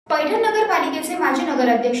पैठण नगरपालिकेचे माजी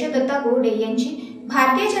नगराध्यक्ष दत्ता गोरडे यांची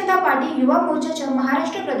भारतीय जनता पार्टी युवा मोर्चाच्या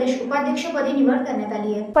महाराष्ट्र प्रदेश उपाध्यक्षपदी निवड करण्यात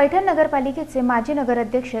आली आहे। पैठण नगरपालिकेचे माजी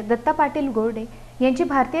नगराध्यक्ष दत्ता पाटील गोरडे यांची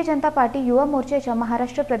भारतीय जनता पार्टी युवा मोर्चाच्या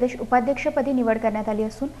महाराष्ट्र प्रदेश उपाध्यक्षपदी निवड करण्यात आली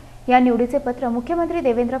असून या निवडीचे पत्र मुख्यमंत्री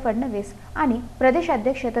देवेंद्र फडणवीस आणि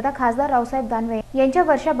प्रदेशाध्यक्ष तथा खासदार रावसाहेब दानवे यांच्या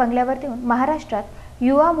वर्षा बंगल्यावर देऊन महाराष्ट्रात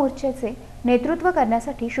युवा मोर्चाचे नेतृत्व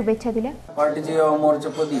करण्यासाठी शुभेच्छा दिल्या। पार्टीचे युवा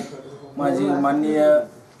मोर्चापदी माजी माननीय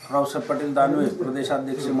रावसाहेब पाटील दानवे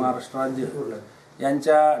प्रदेशाध्यक्ष महाराष्ट्र राज्य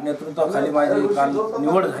यांच्या नेतृत्वाखाली माझी काल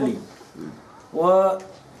निवड झाली व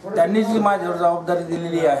त्यांनी जी माझ्यावर जबाबदारी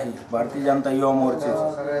दिलेली आहे भारतीय जनता युवा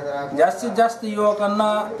मोर्चाची जास्तीत जास्त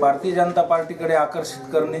युवकांना भारतीय जनता पार्टीकडे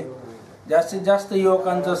आकर्षित करणे, जास्तीत जास्त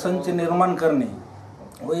युवकांचा संच निर्माण करणे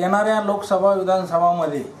व येणाऱ्या लोकसभा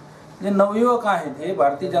विधानसभामध्ये जे नवयुवक आहेत हे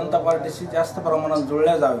भारतीय जनता पार्टीशी जास्त प्रमाणात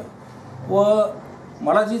जुळले जावे व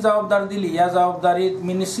मला जी जबाबदारी दिली या जबाबदारीत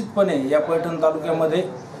मी निश्चितपणे या पैठण तालुक्यामध्ये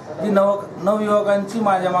जी नवयुवकांची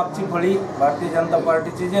माझ्या मागची फळी भारतीय जनता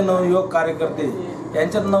पार्टीचे जे नवयुवक कार्यकर्ते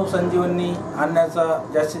यांच्यात नवसंजीवनी आणण्याचा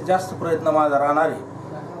जास्तीत जास्त प्रयत्न माझा राहणार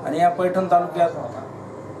आहे आणि या पैठण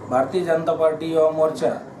तालुक्यात भारतीय जनता पार्टी युवा मोर्चा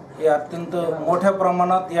हे अत्यंत मोठ्या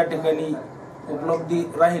प्रमाणात या ठिकाणी उपलब्धी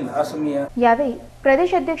राहील असं मी यावेळी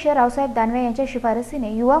प्रदेशाध्यक्ष रावसाहेब दानवे यांच्या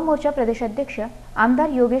शिफारसीने युवा मोर्चा प्रदेशाध्यक्ष आमदार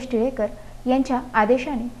योगेश टिळेकर यांच्या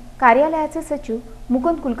आदेशाने कार्यालयाचे सचिव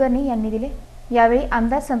मुकुंद कुलकर्णी यांनी दिले। यावेळी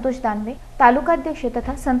आमदार संतोष दानवे, तालुकाध्यक्ष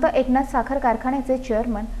तथा संत एकनाथ साखर कारखान्याचे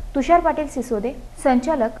चेअरमन तुषार पाटील सिसोदे,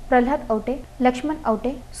 संचालक प्रल्हाद औटे, लक्ष्मण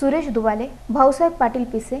औटे, सुरेश दुवाले, भाऊसाहेब पाटील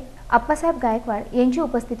पिसे, आप्पासाहेब गायकवाड यांची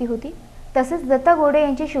उपस्थिती होती। तसेच दत्ता गोरडे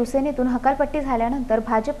यांची शिवसेनेतून हकालपट्टी झाल्यानंतर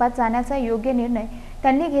भाजपात जाण्याचा योग्य निर्णय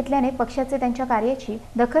त्यांनी घेतल्याने पक्षाचे त्यांच्या कार्याची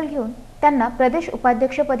दखल घेऊन त्यांना प्रदेश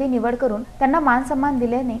उपाध्यक्षपदी निवड करून त्यांना मान सन्मान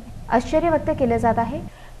दिल्याने आश्चर्य व्यक्त केले जात आहे।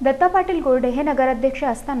 दत्ता पाटील गोरडे हे नगराध्यक्ष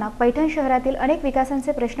असताना पैठण शहरातील अनेक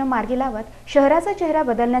विकासांचे प्रश्न मार्गी लावत शहराचा चेहरा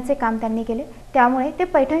बदलण्याचे काम त्यांनी केले, त्यामुळे ते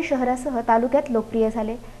पैठण शहरासह तालुक्यात लोकप्रिय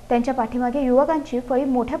झाले। त्यांच्या पाठीमागे युवकांची फळी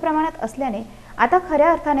मोठ्या प्रमाणात असल्याने आता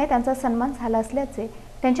खऱ्या अर्थाने त्यांचा सन्मान झाला असल्याचे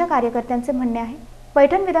त्यांच्या कार्यकर्त्यांचे म्हणणे आहे।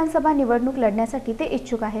 पैठण विधानसभा निवडणूक लढण्यासाठी ते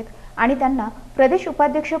इच्छुक आहेत आणि त्यांना प्रदेश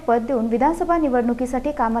उपाध्यक्ष पद देऊन विधानसभा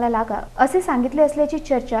निवडणुकीसाठी कामाला लागा असे सांगितले असल्याची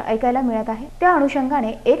चर्चा ऐकायला मिळत आहे। त्या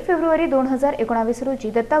अनुषंगाने 1 फेब्रुवारी 2019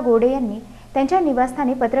 रोजी दत्ता गोरडे यांनी त्यांच्या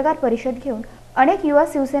निवासस्थानी पत्रकार परिषद घेऊन अनेक युवा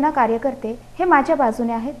शिवसेना कार्यकर्ते हे माझ्या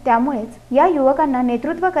बाजूने आहेत, त्यामुळेच या युवकांना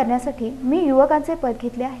नेतृत्व करण्यासाठी मी युवकांचे पद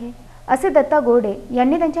घेतले आहे असे दत्ता गोरडे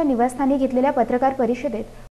यांनी त्यांच्या निवासस्थानी घेतलेल्या पत्रकार परिषदेत